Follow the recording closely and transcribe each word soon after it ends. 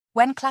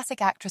When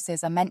classic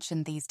actresses are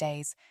mentioned these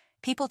days,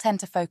 people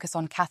tend to focus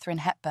on Katharine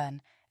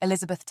Hepburn,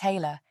 Elizabeth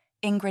Taylor,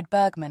 Ingrid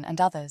Bergman,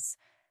 and others.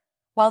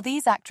 While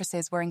these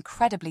actresses were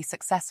incredibly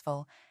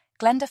successful,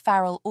 Glenda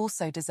Farrell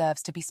also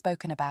deserves to be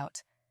spoken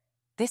about.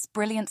 This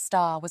brilliant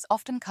star was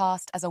often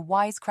cast as a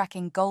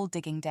wisecracking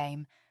gold-digging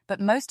dame, but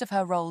most of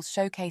her roles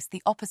showcased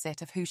the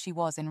opposite of who she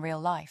was in real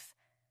life.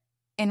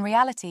 In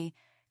reality,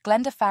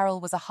 Glenda Farrell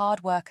was a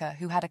hard worker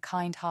who had a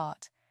kind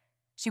heart.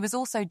 She was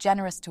also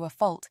generous to a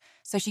fault,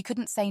 so she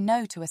couldn't say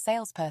no to a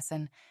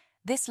salesperson.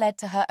 This led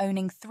to her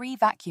owning 3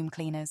 vacuum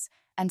cleaners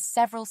and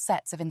several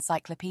sets of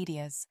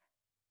encyclopedias.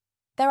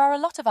 There are a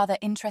lot of other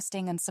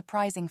interesting and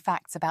surprising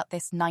facts about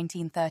this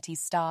 1930s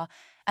star,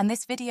 and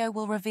this video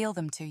will reveal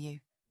them to you.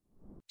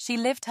 She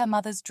lived her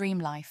mother's dream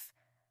life.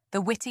 The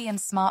witty and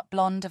smart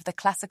blonde of the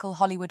classical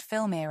Hollywood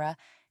film era,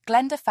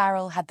 Glenda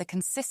Farrell had the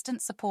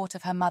consistent support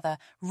of her mother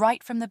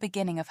right from the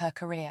beginning of her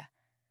career.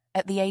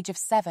 At the age of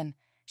 7,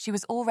 she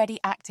was already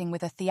acting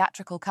with a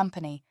theatrical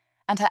company,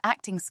 and her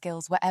acting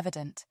skills were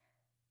evident.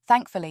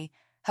 Thankfully,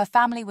 her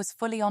family was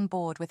fully on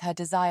board with her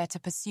desire to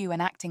pursue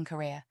an acting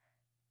career.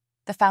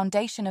 The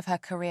foundation of her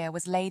career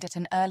was laid at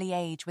an early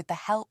age with the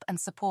help and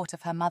support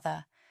of her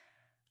mother.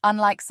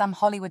 Unlike some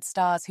Hollywood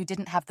stars who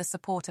didn't have the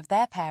support of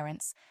their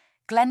parents,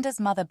 Glenda's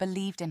mother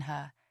believed in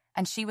her,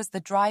 and she was the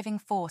driving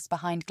force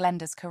behind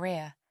Glenda's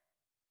career.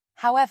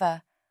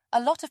 However, a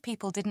lot of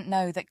people didn't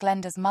know that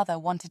Glenda's mother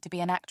wanted to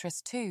be an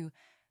actress too,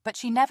 but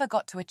she never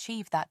got to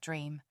achieve that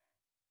dream.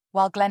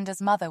 While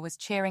Glenda's mother was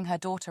cheering her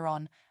daughter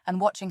on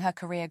and watching her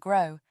career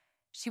grow,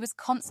 she was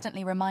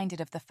constantly reminded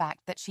of the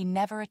fact that she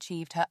never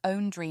achieved her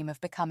own dream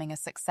of becoming a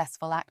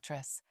successful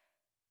actress.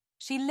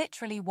 She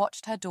literally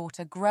watched her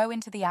daughter grow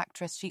into the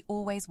actress she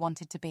always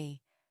wanted to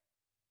be.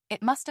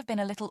 It must have been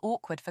a little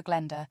awkward for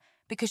Glenda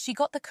because she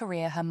got the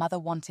career her mother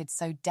wanted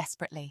so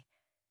desperately.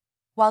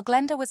 While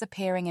Glenda was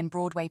appearing in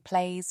Broadway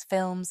plays,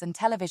 films, and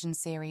television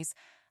series,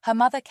 her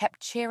mother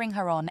kept cheering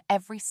her on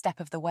every step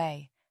of the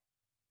way.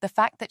 The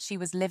fact that she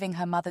was living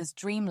her mother's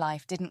dream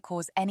life didn't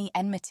cause any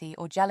enmity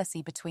or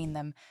jealousy between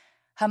them.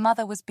 Her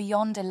mother was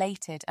beyond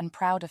elated and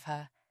proud of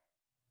her.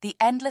 The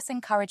endless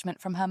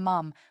encouragement from her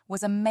mum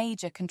was a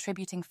major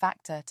contributing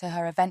factor to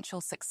her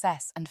eventual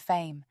success and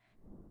fame.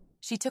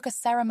 She took a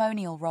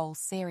ceremonial role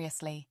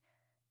seriously.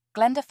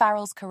 Glenda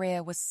Farrell's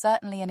career was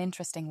certainly an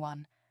interesting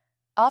one.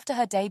 After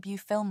her debut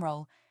film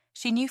role,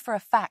 she knew for a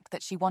fact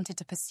that she wanted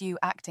to pursue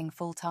acting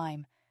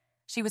full-time.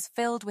 She was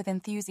filled with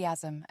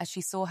enthusiasm as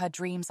she saw her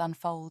dreams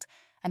unfold,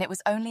 and it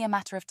was only a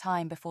matter of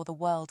time before the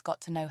world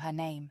got to know her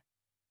name.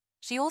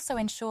 She also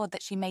ensured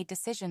that she made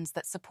decisions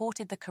that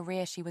supported the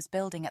career she was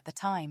building at the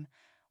time.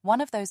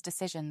 One of those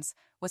decisions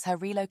was her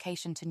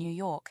relocation to New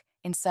York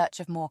in search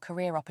of more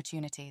career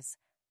opportunities.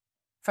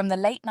 From the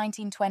late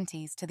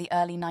 1920s to the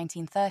early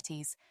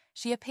 1930s,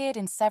 she appeared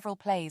in several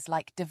plays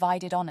like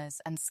Divided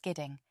Honors and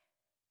Skidding.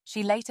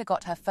 She later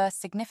got her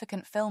first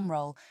significant film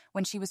role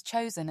when she was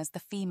chosen as the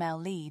female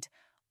lead,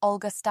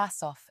 Olga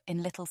Stasov,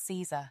 in Little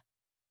Caesar.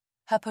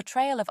 Her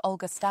portrayal of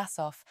Olga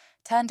Stasov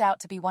turned out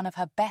to be one of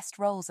her best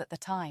roles at the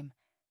time.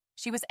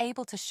 She was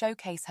able to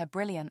showcase her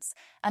brilliance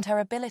and her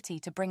ability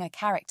to bring a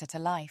character to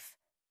life.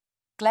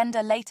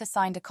 Glenda later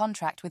signed a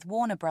contract with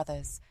Warner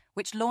Brothers,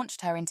 which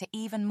launched her into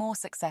even more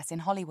success in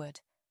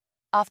Hollywood.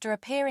 After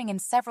appearing in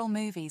several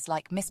movies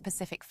like Miss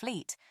Pacific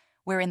Fleet,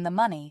 We're in the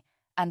Money,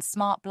 and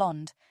Smart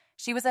Blonde,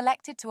 she was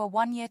elected to a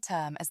 1-year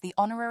term as the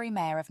honorary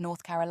mayor of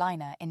North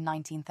Carolina in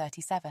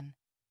 1937.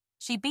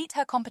 She beat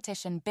her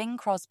competition Bing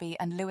Crosby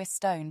and Louis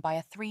Stone by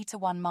a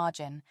 3-1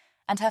 margin,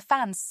 and her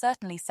fans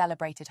certainly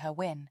celebrated her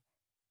win.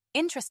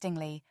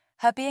 Interestingly,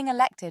 her being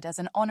elected as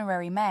an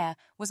honorary mayor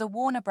was a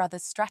Warner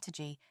Brothers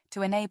strategy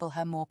to enable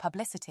her more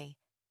publicity.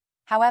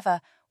 However,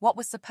 what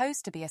was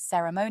supposed to be a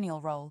ceremonial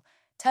role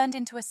turned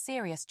into a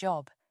serious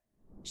job.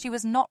 She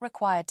was not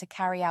required to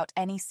carry out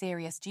any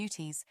serious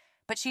duties,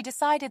 but she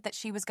decided that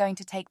she was going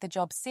to take the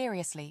job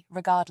seriously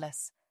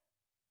regardless.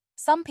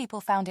 Some people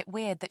found it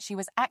weird that she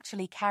was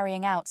actually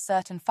carrying out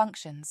certain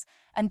functions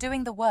and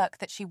doing the work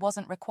that she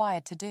wasn't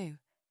required to do.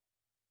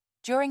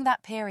 During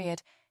that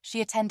period,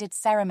 she attended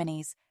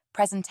ceremonies,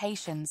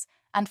 presentations,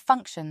 and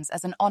functions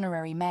as an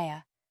honorary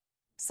mayor.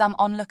 Some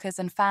onlookers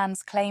and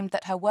fans claimed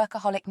that her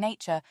workaholic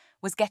nature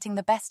was getting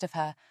the best of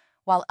her,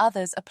 while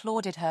others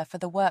applauded her for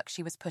the work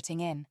she was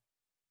putting in.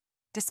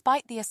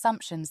 Despite the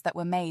assumptions that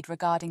were made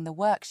regarding the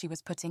work she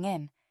was putting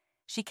in,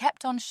 she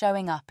kept on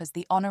showing up as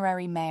the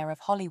honorary mayor of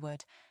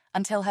Hollywood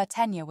until her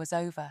tenure was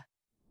over.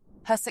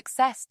 Her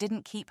success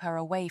didn't keep her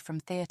away from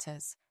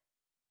theaters.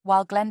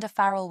 While Glenda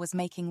Farrell was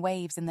making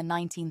waves in the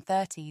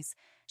 1930s,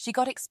 she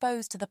got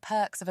exposed to the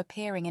perks of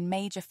appearing in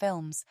major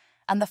films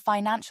and the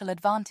financial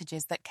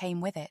advantages that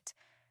came with it.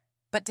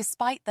 But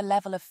despite the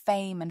level of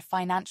fame and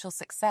financial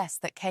success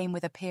that came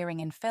with appearing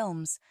in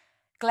films,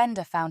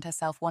 Glenda found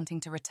herself wanting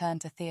to return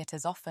to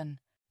theaters often.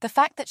 The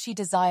fact that she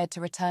desired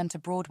to return to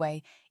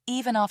Broadway,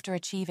 even after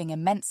achieving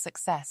immense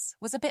success,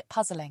 was a bit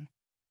puzzling.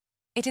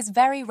 It is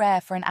very rare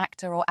for an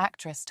actor or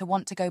actress to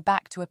want to go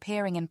back to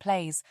appearing in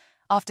plays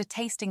after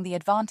tasting the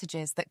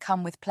advantages that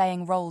come with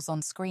playing roles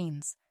on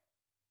screens.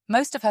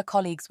 Most of her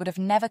colleagues would have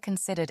never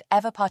considered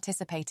ever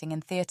participating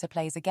in theatre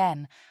plays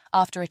again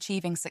after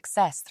achieving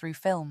success through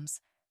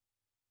films.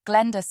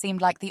 Glenda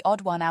seemed like the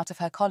odd one out of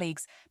her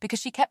colleagues because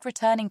she kept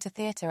returning to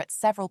theatre at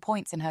several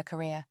points in her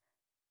career.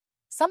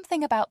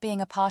 Something about being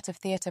a part of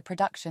theatre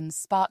productions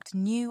sparked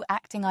new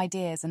acting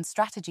ideas and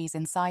strategies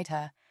inside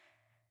her.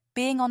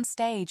 Being on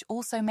stage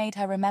also made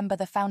her remember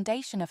the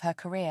foundation of her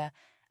career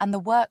and the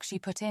work she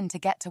put in to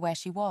get to where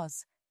she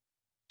was.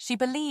 She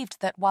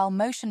believed that while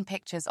motion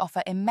pictures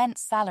offer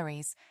immense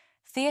salaries,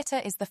 theatre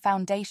is the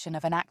foundation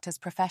of an actor's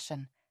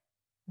profession.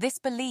 This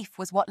belief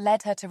was what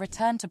led her to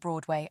return to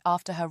Broadway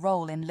after her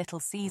role in Little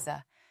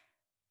Caesar.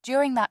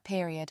 During that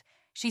period,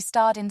 she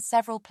starred in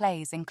several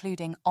plays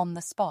including On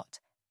the Spot.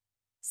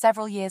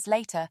 Several years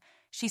later,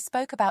 she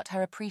spoke about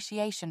her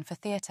appreciation for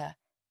theatre.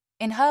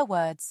 In her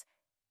words,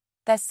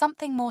 "There's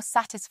something more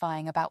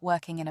satisfying about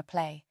working in a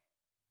play.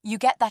 You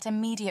get that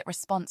immediate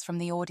response from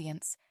the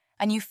audience,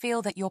 and you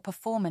feel that your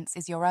performance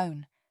is your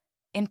own.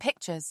 In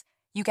pictures,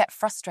 you get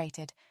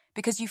frustrated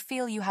because you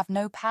feel you have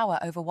no power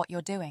over what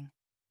you're doing."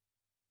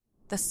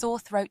 The sore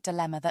throat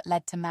dilemma that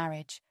led to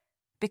marriage.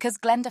 Because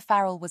Glenda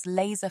Farrell was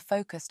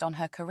laser-focused on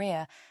her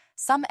career,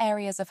 some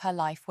areas of her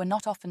life were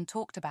not often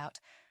talked about.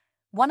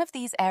 One of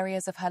these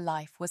areas of her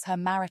life was her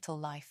marital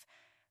life.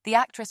 The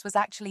actress was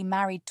actually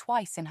married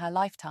twice in her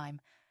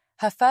lifetime.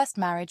 Her first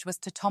marriage was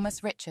to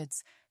Thomas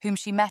Richards, whom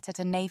she met at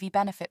a Navy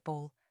benefit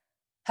ball.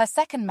 Her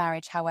second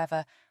marriage,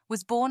 however,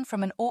 was born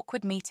from an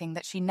awkward meeting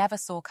that she never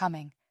saw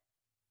coming.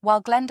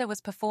 While Glenda was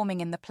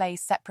performing in the play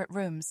Separate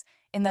Rooms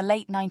in the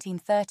late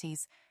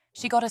 1930s,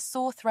 she got a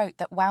sore throat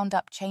that wound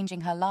up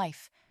changing her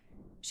life.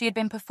 She had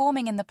been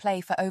performing in the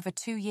play for over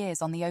 2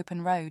 years on the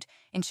open road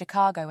in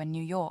Chicago and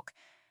New York,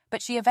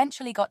 but she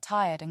eventually got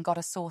tired and got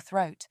a sore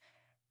throat.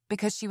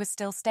 Because she was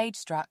still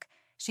stage-struck,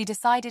 she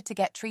decided to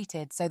get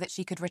treated so that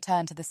she could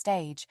return to the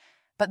stage,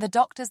 but the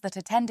doctors that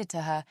attended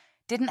to her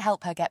didn't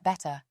help her get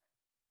better.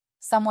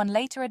 Someone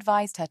later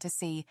advised her to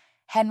see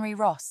Henry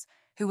Ross,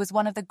 who was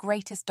one of the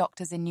greatest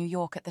doctors in New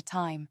York at the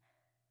time.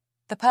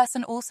 The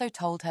person also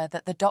told her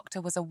that the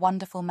doctor was a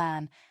wonderful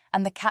man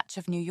and the catch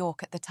of New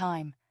York at the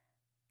time.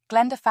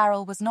 Glenda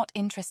Farrell was not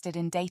interested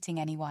in dating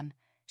anyone.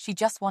 She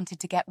just wanted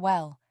to get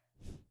well.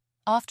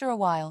 After a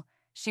while,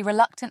 she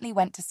reluctantly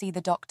went to see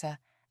the doctor,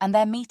 and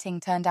their meeting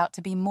turned out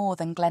to be more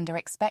than Glenda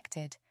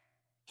expected.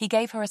 He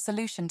gave her a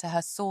solution to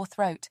her sore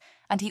throat,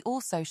 and he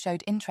also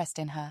showed interest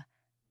in her.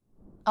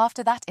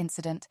 After that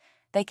incident,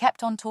 they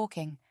kept on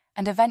talking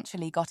and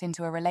eventually got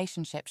into a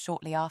relationship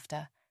shortly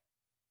after.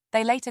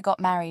 They later got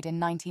married in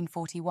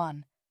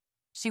 1941.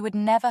 She would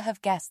never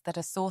have guessed that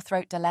a sore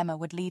throat dilemma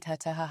would lead her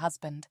to her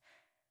husband.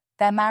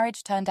 Their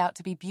marriage turned out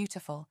to be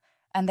beautiful,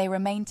 and they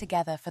remained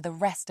together for the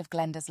rest of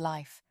Glenda's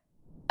life.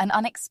 An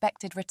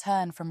unexpected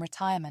return from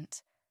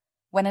retirement.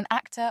 When an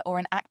actor or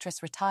an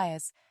actress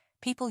retires,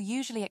 people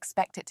usually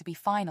expect it to be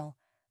final,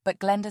 but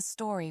Glenda's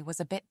story was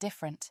a bit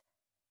different.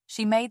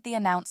 She made the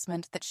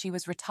announcement that she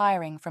was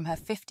retiring from her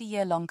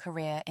 50-year-long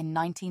career in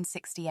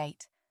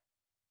 1968.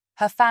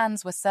 Her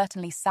fans were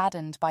certainly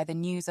saddened by the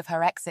news of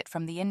her exit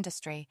from the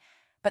industry,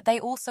 but they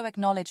also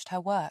acknowledged her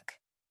work.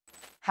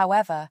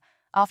 However,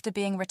 after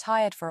being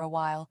retired for a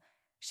while,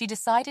 she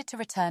decided to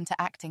return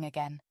to acting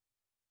again.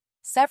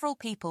 Several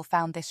people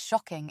found this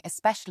shocking,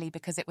 especially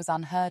because it was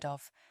unheard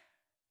of.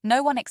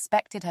 No one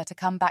expected her to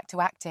come back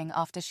to acting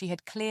after she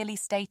had clearly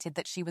stated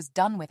that she was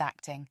done with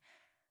acting.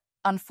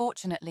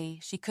 Unfortunately,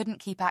 she couldn't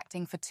keep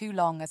acting for too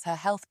long as her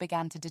health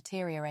began to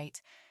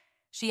deteriorate.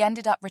 She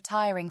ended up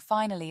retiring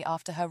finally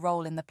after her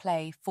role in the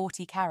play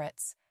 40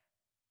 Carats.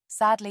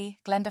 Sadly,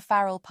 Glenda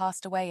Farrell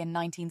passed away in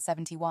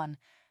 1971,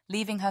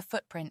 leaving her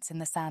footprints in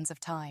the sands of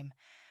time.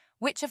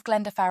 Which of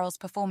Glenda Farrell's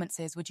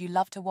performances would you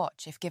love to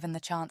watch if given the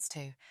chance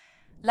to?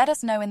 Let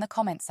us know in the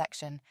comment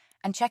section,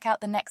 and check out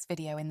the next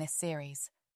video in this series.